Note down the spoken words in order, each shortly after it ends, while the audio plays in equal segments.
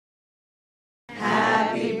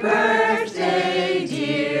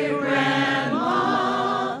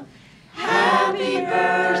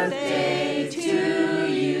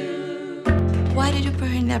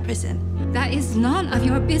that prison. That is none of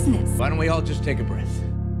your business. Why don't we all just take a breath?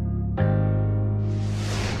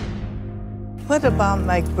 What about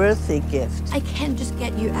my birthday gift? I can't just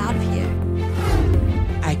get you out of here.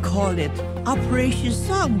 I call it Operation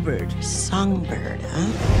Songbird. Songbird,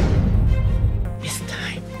 huh? It's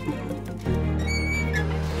time.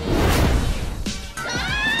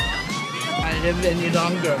 I live any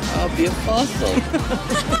longer. I'll be a fossil.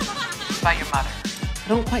 By your mother. I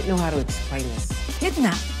don't quite know how to explain this.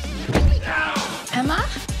 Kidnap. Emma?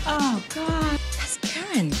 Oh, God. That's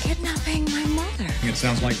Karen kidnapping my mother. It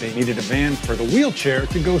sounds like they needed a van for the wheelchair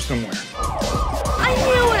to go somewhere. I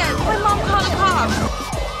knew it! My mom called a cop.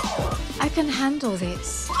 I can handle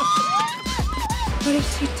this. What if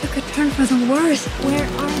she took a turn for the worse? Where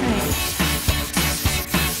are they?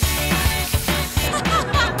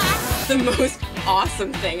 The most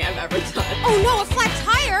awesome thing I've ever done. Oh no, a flat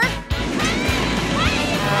tire!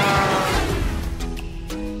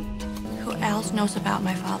 Who else knows about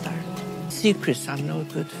my father? Secrets are no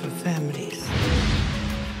good for families.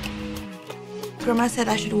 Grandma said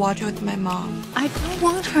I should watch over my mom. I don't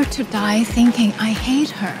want her to die thinking I hate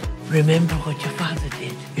her. Remember what your father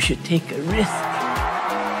did. You should take a risk.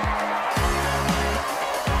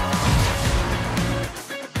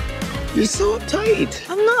 You're so uptight.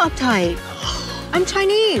 I'm not uptight. I'm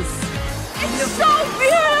Chinese. It's so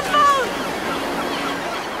beautiful!